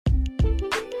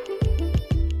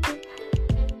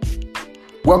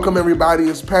Welcome, everybody.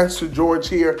 It's Pastor George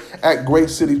here at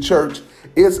Grace City Church.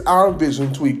 It's our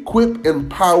vision to equip,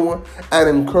 empower, and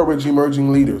encourage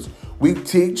emerging leaders. We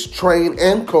teach, train,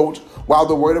 and coach while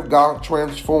the Word of God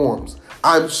transforms.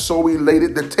 I'm so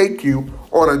elated to take you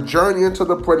on a journey into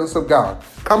the presence of God.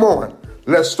 Come on,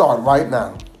 let's start right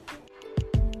now.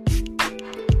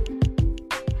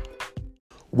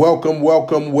 Welcome,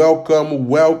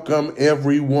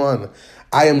 everyone.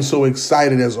 I am so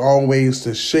excited as always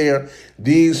to share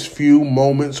these few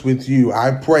moments with you.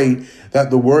 I pray that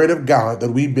the Word of God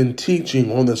that we've been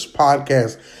teaching on this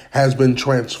podcast has been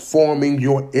transforming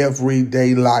your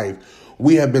everyday life.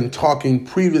 We have been talking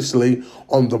previously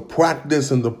on the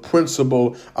practice and the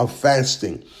principle of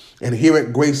fasting. And here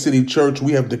at Grace City Church,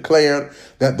 we have declared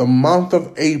that the month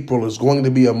of April is going to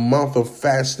be a month of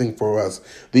fasting for us.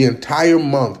 The entire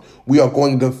month, we are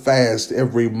going to fast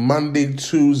every Monday,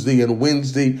 Tuesday, and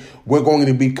Wednesday. We're going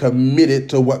to be committed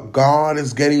to what God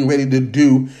is getting ready to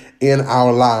do in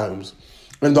our lives.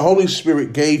 And the Holy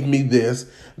Spirit gave me this,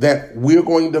 that we're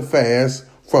going to fast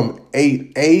from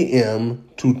 8 a.m.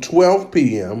 to 12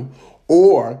 p.m.,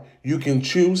 or you can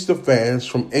choose to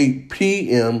fast from 8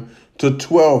 p.m. to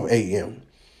 12 a.m.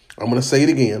 I'm going to say it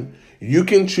again. You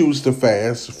can choose to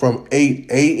fast from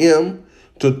 8 a.m.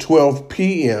 to 12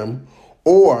 p.m.,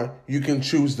 or you can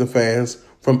choose to fast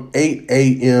from 8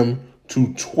 a.m.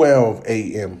 to 12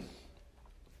 a.m.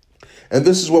 And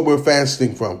this is what we're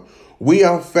fasting from. We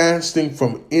are fasting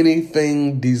from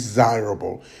anything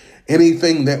desirable,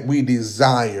 anything that we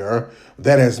desire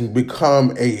that has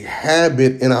become a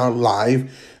habit in our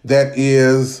life that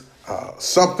is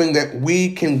something that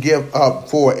we can give up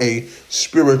for a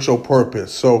spiritual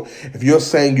purpose. So if you're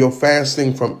saying you're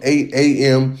fasting from 8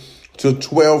 a.m. to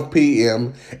 12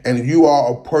 p.m. and you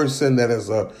are a person that is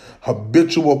a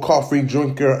habitual coffee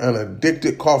drinker, an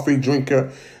addicted coffee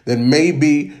drinker, then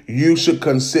maybe you should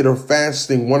consider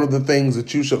fasting. One of the things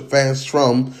that you should fast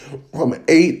from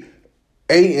 8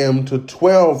 a.m. to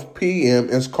 12 p.m.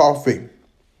 is coffee.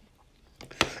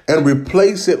 And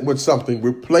replace it with something.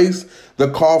 Replace the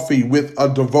coffee with a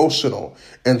devotional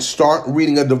and start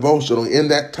reading a devotional. In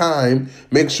that time,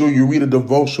 make sure you read a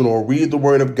devotional or read the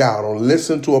Word of God or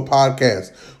listen to a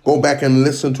podcast. Go back and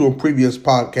listen to a previous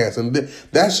podcast. And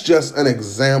that's just an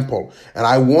example. And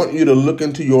I want you to look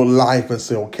into your life and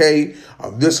say, okay,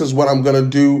 this is what I'm going to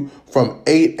do from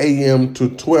 8 a.m. to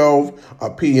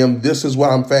 12 p.m. This is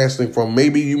what I'm fasting from.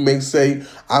 Maybe you may say,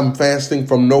 I'm fasting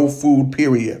from no food,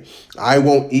 period. I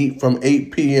won't eat from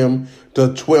 8 p.m.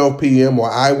 to 12 p.m. or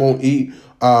I won't eat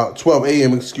 12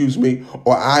 a.m.,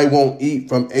 or I won't eat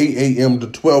from 8 a.m. to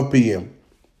 12 p.m.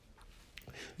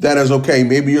 That is okay.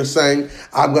 Maybe you're saying,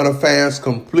 I'm going to fast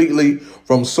completely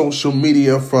from social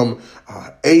media from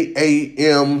 8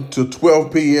 a.m. to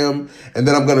 12 p.m. and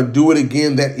then I'm going to do it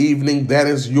again that evening. That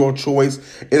is your choice.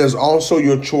 It is also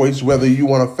your choice whether you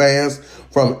want to fast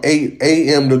from 8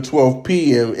 a.m. to 12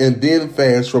 p.m. and then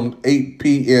fast from 8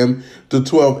 p.m. to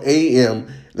 12 a.m.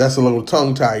 That's a little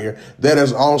tongue tire. That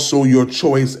is also your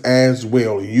choice as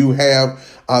well. You have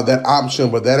that option,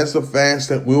 but that is the fast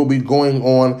that will be going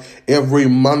on every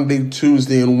Monday,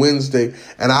 Tuesday, and Wednesday.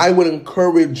 And I would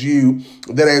encourage you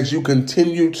that as you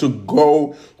continue to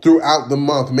go throughout the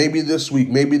month, maybe this week,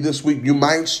 you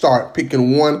might start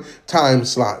picking one time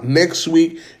slot. Next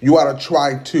week, you ought to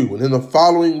try two. And then the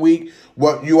following week,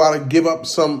 you ought to give up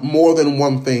some more than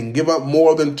one thing, give up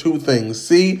more than two things.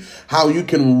 See how you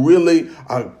can really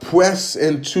press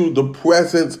into the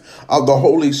presence of the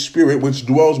Holy Spirit, which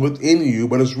dwells within you,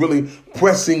 but it's really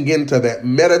pressing into that,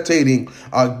 meditating,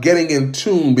 getting in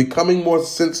tune, becoming more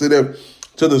sensitive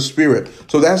to the Spirit.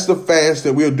 So that's the fast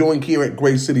that we're doing here at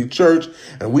Grace City Church,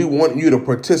 and we want you to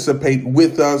participate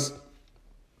with us.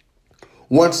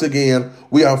 Once again,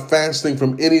 we are fasting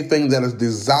from anything that is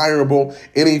desirable,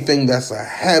 anything that's a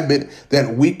habit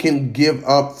that we can give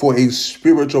up for a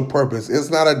spiritual purpose. It's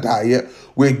not a diet.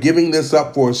 We're giving this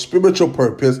up for a spiritual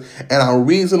purpose. And our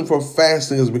reason for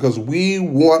fasting is because we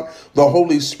want the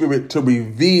Holy Spirit to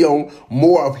reveal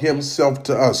more of himself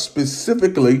to us.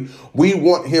 Specifically, we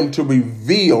want him to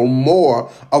reveal more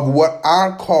of what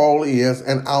our call is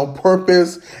and our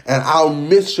purpose and our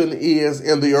mission is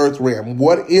in the earth realm.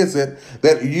 What is it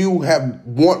that you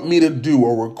want me to do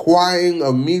or requiring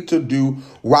of me to do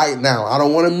right now? I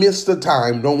don't want to miss the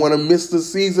time, don't want to miss the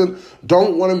season,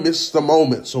 don't want to miss the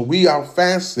moment. So we are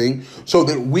fasting so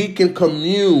that we can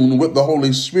commune with the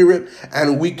Holy Spirit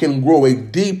and we can grow a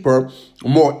deeper,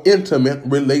 more intimate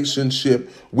relationship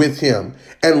with him.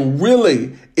 And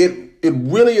really, it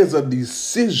really is a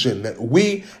decision that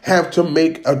we have to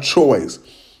make a choice.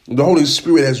 The Holy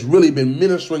Spirit has really been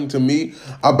ministering to me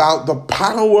about the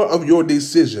power of your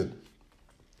decision.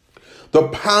 the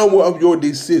power of your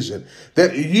decision,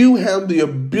 that you have the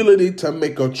ability to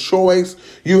make a choice.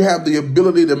 You have the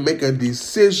ability to make a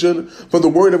decision. For the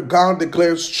word of God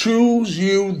declares, choose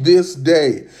you this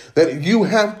day, that you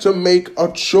have to make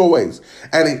a choice.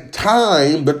 And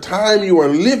the time you are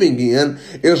living in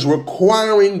is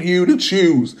requiring you to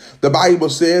choose. The Bible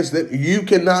says that you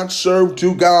cannot serve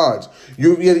two gods.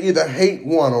 You either hate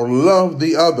one or love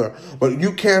the other, but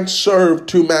you can't serve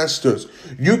two masters.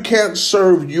 You can't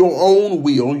serve your own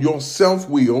will, your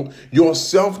self-will, your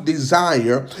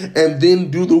self-desire, and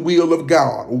then do the will of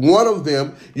God. One of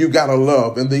them you got to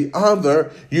love, and the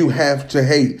other you have to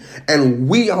hate. And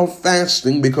we are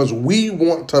fasting because we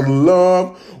want to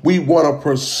love, we want to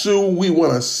pursue, we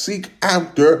want to seek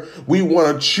after, we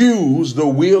want to choose the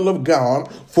will of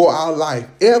God for our life.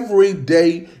 Every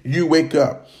day you wake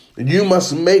up, you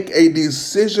must make a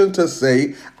decision to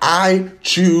say, I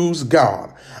choose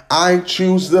God. I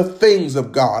choose the things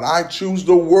of God. I choose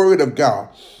the word of God.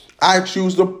 I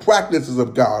choose the practices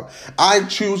of God. I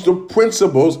choose the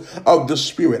principles of the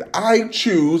Spirit. I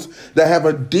choose to have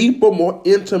a deeper, more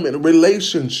intimate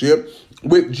relationship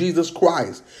with Jesus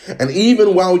Christ. And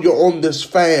even while you're on this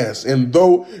fast, and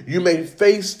though you may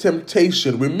face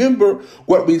temptation, remember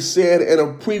what we said in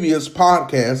a previous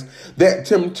podcast, that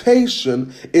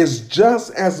temptation is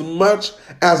just as much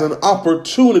as an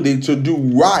opportunity to do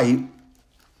right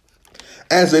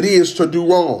as it is to do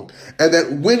wrong. And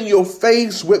that when you're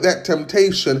faced with that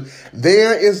temptation,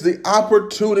 there is the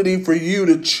opportunity for you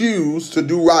to choose to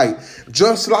do right.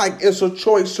 Just like it's a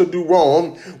choice to do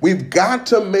wrong, we've got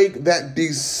to make that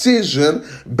decision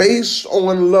based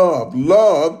on love.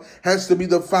 Love has to be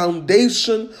the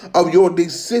foundation of your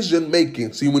decision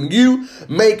making. See, when you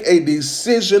make a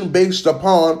decision based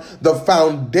upon the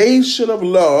foundation of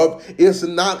love, it's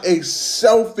not a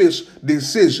selfish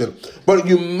decision, but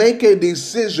you make a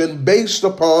decision based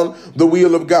upon the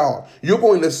will of God. You're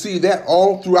going to see that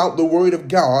all throughout the word of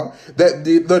God, that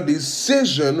the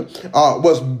decision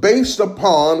was based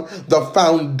upon the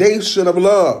foundation of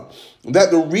love.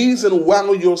 That the reason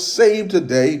why you're saved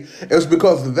today is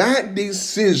because that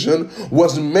decision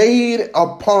was made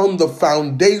upon the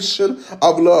foundation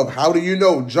of love. How do you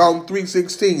know? John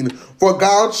 3:16, for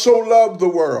God so loved the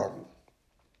world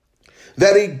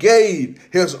that he gave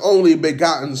his only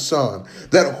begotten Son,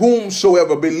 that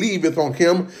whomsoever believeth on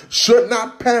him should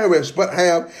not perish, but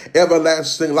have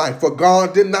everlasting life. For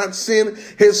God did not send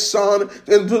his Son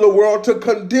into the world to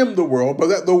condemn the world, but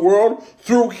that the world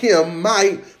through him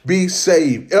might be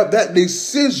saved. That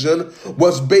decision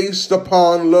was based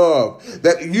upon love,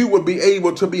 that you would be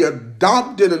able to be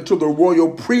adopted into the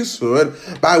royal priesthood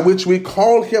by which we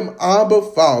call him Abba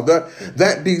Father.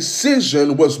 That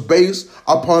decision was based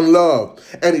upon love.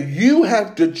 And you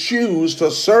have to choose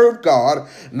to serve God,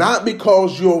 not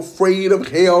because you're afraid of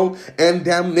hell and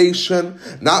damnation,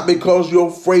 not because you're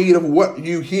afraid of what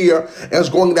you hear is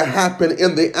going to happen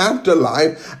in the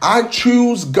afterlife. I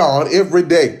choose God every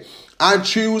day. I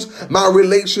choose my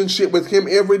relationship with him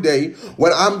every day.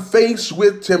 When I'm faced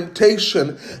with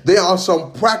temptation, there are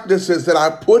some practices that I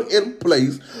put in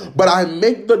place, but I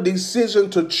make the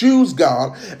decision to choose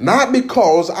God, not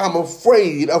because I'm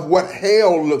afraid of what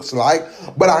hell looks like,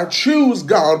 but I choose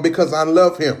God because I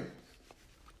love him.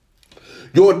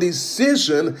 Your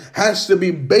decision has to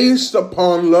be based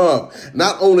upon love.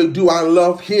 Not only do I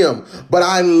love him, but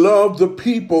I love the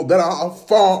people that are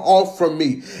far off from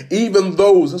me. Even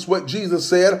those, that's what Jesus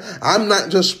said. I'm not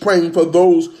just praying for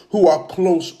those who are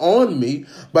close on me,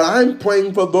 but I'm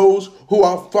praying for those who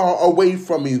are far away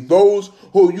from me, those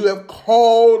who you have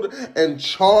called and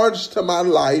charged to my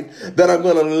life, that are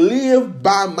going to live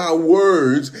by my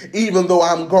words even though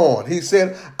I'm gone. He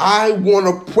said, I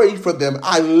want to pray for them.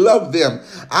 I love them.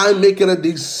 I'm making a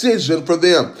decision for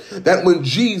them, that when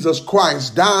Jesus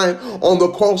Christ died on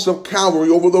the cross of Calvary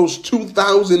over those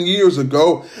 2,000 years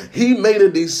ago, he made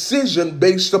a decision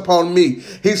based upon me.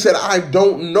 He said, I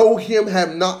don't know him,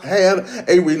 have not had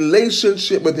a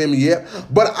relationship with him yet,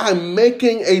 but I'm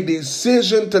making a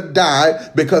decision to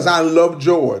die because I love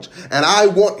George, and I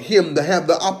want him to have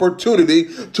the opportunity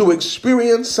to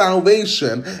experience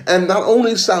salvation. And not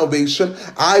only salvation,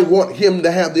 I want him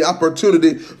to have the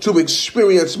opportunity to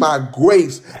experience my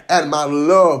grace and my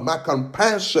love, my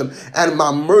compassion and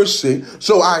my mercy.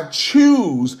 So I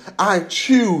choose.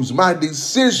 My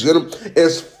decision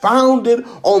is founded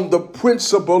on the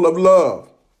principle of love.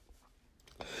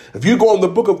 If you go in the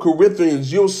book of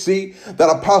Corinthians, you'll see that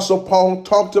Apostle Paul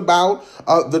talked about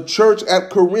the church at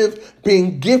Corinth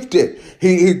being gifted.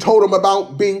 He told them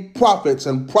about being prophets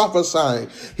and prophesying.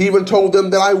 He even told them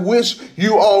that I wish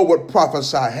you all would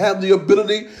prophesy, have the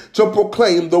ability to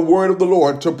proclaim the word of the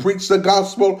Lord, to preach the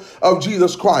gospel of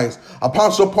Jesus Christ.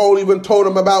 Apostle Paul even told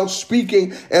them about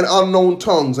speaking in unknown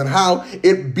tongues and how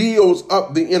it builds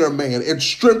up the inner man. It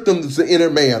strengthens the inner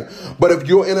man. But if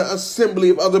you're in an assembly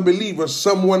of other believers,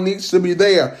 someone needs to be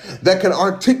there that can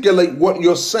articulate what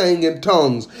you're saying in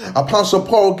tongues. Apostle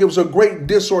Paul gives a great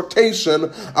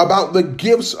dissertation about the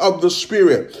gifts of the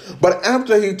Spirit. But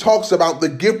after he talks about the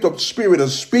gift of Spirit of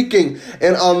speaking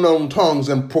in unknown tongues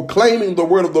and proclaiming the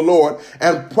word of the Lord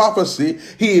and prophecy,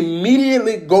 he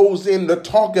immediately goes into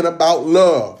talking about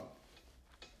love.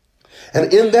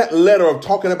 And in that letter of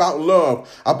talking about love,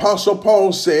 Apostle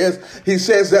Paul says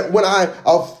that when I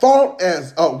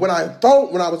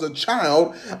was a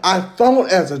child, I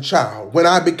thought as a child. When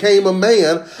I became a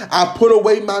man, I put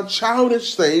away my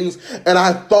childish things and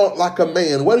I thought like a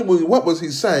man. What was he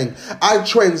saying? I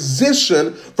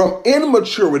transitioned from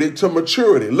immaturity to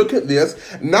maturity. Look at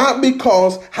this. Not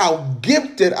because how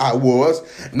gifted I was,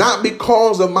 not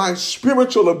because of my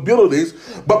spiritual abilities,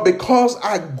 but because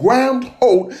I grabbed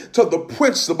hold to the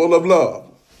principle of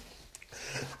love.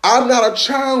 I'm not a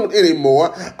child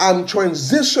anymore. I'm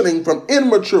transitioning from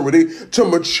immaturity to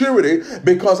maturity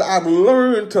because I've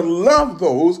learned to love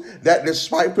those that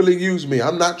despitefully use me.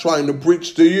 I'm not trying to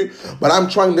preach to you, but I'm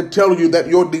trying to tell you that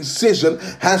your decision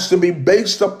has to be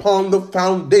based upon the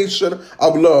foundation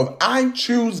of love. I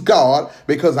choose God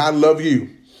because I love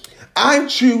you. I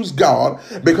choose God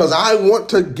because I want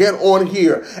to get on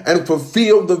here and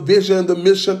fulfill the vision and the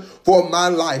mission for my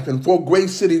life and for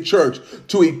Grace City Church,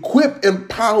 to equip,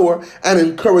 empower, and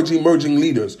encourage emerging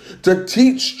leaders, to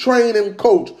teach, train, and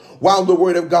coach while the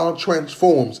word of God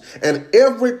transforms. And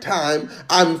every time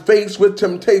I'm faced with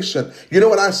temptation, you know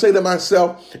what I say to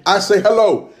myself? I say,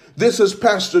 hello. This is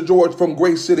Pastor George from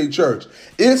Grace City Church.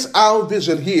 It's our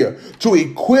vision here to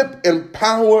equip,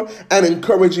 empower, and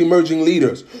encourage emerging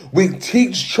leaders. We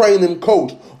teach, train, and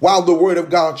coach while the word of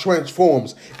God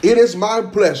transforms. It is my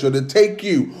pleasure to take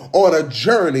you on a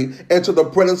journey into the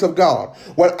presence of God.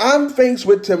 When I'm faced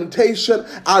with temptation,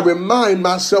 I remind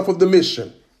myself of the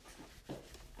mission.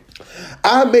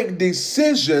 I make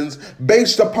decisions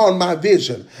based upon my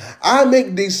vision. I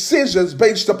make decisions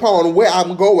based upon where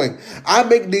I'm going. I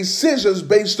make decisions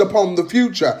based upon the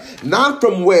future, not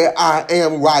from where I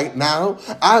am right now.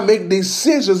 I make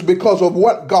decisions because of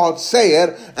what God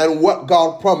said and what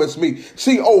God promised me.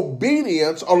 See,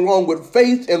 obedience along with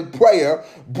faith and prayer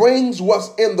brings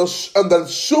what's in the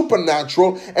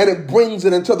supernatural and it brings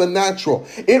it into the natural.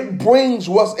 It brings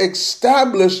what's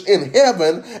established in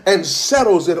heaven and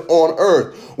settles it on earth.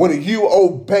 When you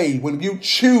obey, when you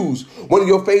choose, when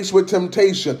you're faced with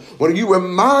temptation, when you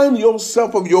remind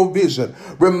yourself of your vision,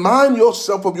 remind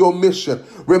yourself of your mission,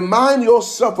 remind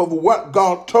yourself of what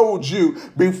God told you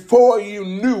before you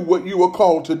knew what you were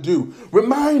called to do.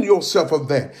 Remind yourself of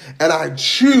that. And I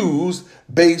choose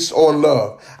based on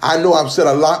love. I know I've said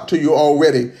a lot to you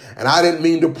already, and I didn't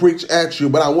mean to preach at you,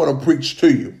 but I want to preach to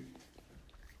you.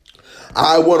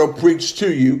 I want to preach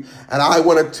to you, and I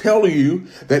want to tell you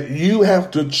that you have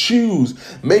to choose,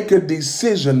 make a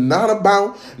decision,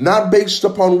 not based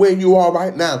upon where you are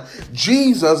right now.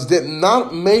 Jesus did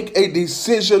not make a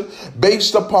decision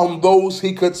based upon those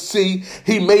he could see.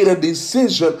 He made a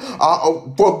decision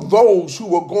for those who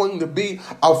were going to be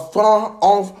afar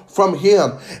off from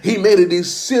him. He made a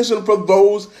decision for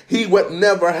those he would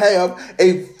never have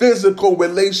a physical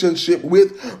relationship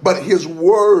with, but his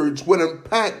words would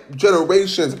impact generations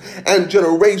and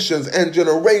generations and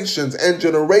generations and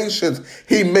generations.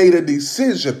 He made a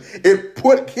decision. It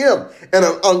put him in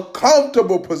an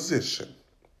uncomfortable position,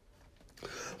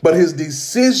 but his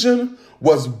decision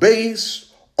was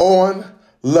based on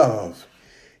love.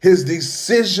 His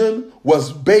decision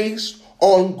was based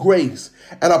on grace.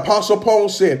 And Apostle Paul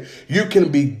said, you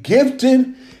can be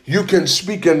gifted, you can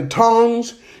speak in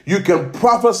tongues, you can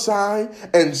prophesy,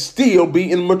 and still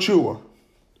be immature.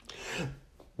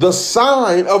 The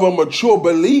sign of a mature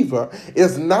believer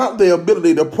is not their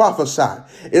ability to prophesy.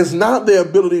 It's not their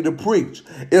ability to preach.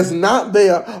 It's not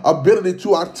their ability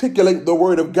to articulate the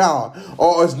word of God,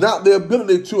 or it's not their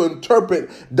ability to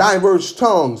interpret diverse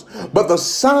tongues. But the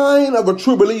sign of a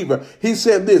true believer, he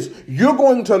said this, you're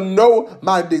going to know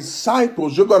my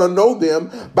disciples. You're going to know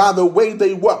them by the way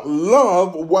they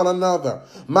love one another.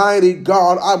 Mighty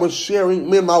God, I was sharing,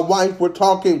 me and my wife were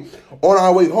talking on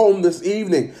our way home this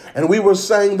evening, and we were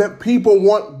saying that people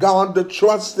want God to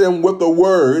trust them with the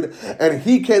word, and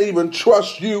he can't even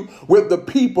trust you with the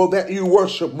people that you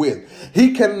worship with.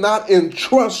 He cannot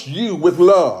entrust you with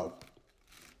love.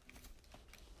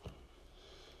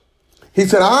 He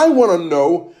said, I want to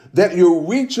know that you're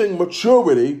reaching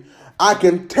maturity. I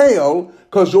can tell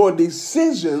because your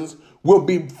decisions will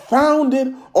be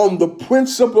founded on the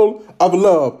principle of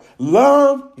love.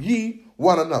 Love ye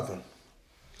one another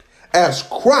as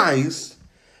Christ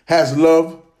has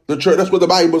loved the church. That's what the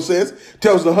Bible says.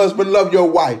 Tells the husband, love your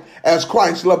wife as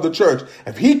Christ loved the church.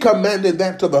 If he commanded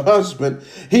that to the husband,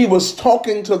 he was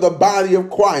talking to the body of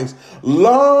Christ.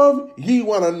 Love ye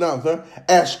one another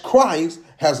as Christ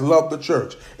has loved the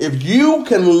church. If you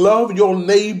can love your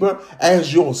neighbor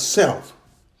as yourself,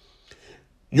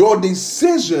 your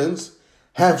decisions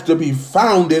have to be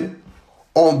founded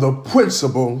on the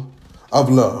principle of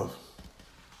love.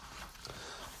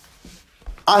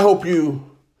 I hope you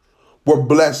were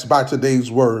blessed by today's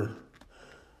word.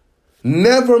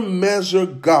 Never measure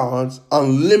God's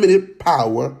unlimited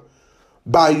power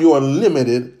by your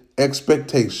limited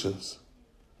expectations.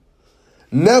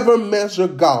 Never measure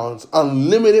God's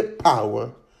unlimited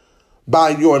power by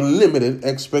your limited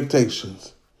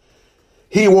expectations.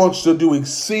 He wants to do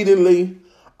exceedingly,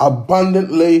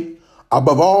 abundantly,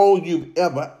 above all you've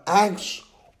ever asked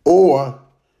or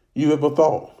you ever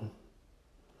thought.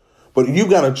 But you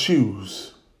got to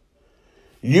choose.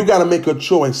 You got to make a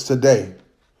choice today.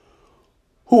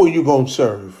 Who are you going to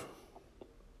serve?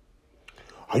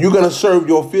 Are you going to serve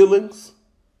your feelings?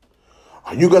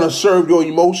 Are you going to serve your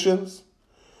emotions?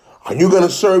 Are you going to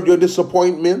serve your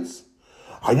disappointments?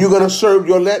 Are you going to serve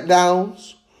your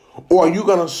letdowns? Or are you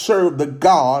going to serve the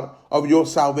God of your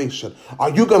salvation? Are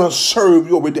you going to serve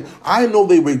your redemption? I know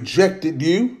they rejected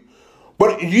you,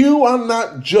 but you are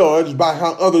not judged by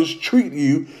how others treat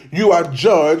you. You are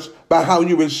judged by how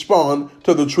you respond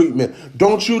to the treatment.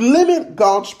 Don't you limit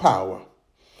God's power,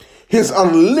 his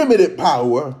unlimited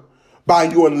power, by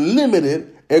your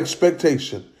limited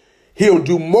expectation. He'll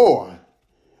do more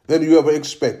than you ever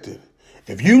expected.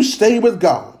 If you stay with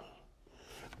God,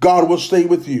 God will stay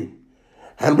with you.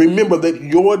 And remember that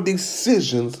your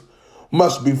decisions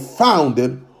must be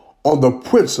founded on the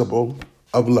principle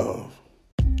of love.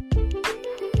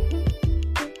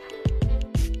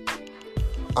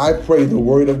 I pray the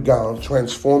word of God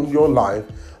transformed your life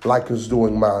like it's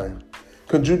doing mine.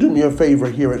 Could you do me a favor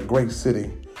here at Grace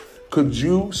City? Could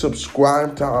you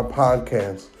subscribe to our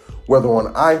podcast, whether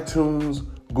on iTunes,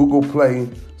 Google Play,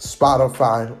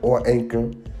 Spotify, or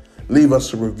Anchor? Leave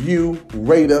us a review,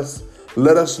 rate us,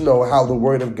 let us know how the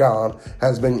word of God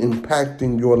has been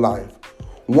impacting your life.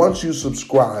 Once you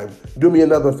subscribe, do me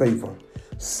another favor.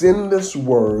 Send this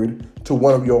word to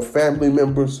one of your family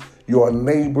members, your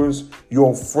neighbors,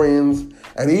 your friends,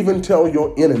 and even tell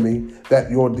your enemy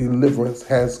that your deliverance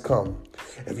has come.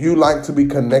 If you like to be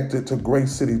connected to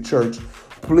Grace City Church,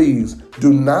 please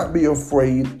do not be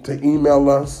afraid to email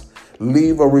us.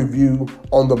 Leave a review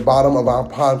on the bottom of our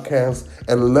podcast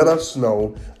and let us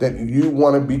know that you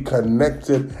want to be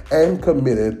connected and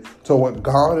committed to what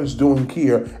God is doing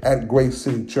here at Grace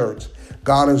City Church.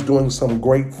 God is doing some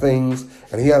great things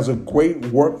and he has a great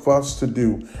work for us to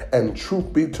do. And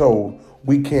truth be told,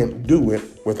 we can't do it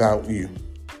without you.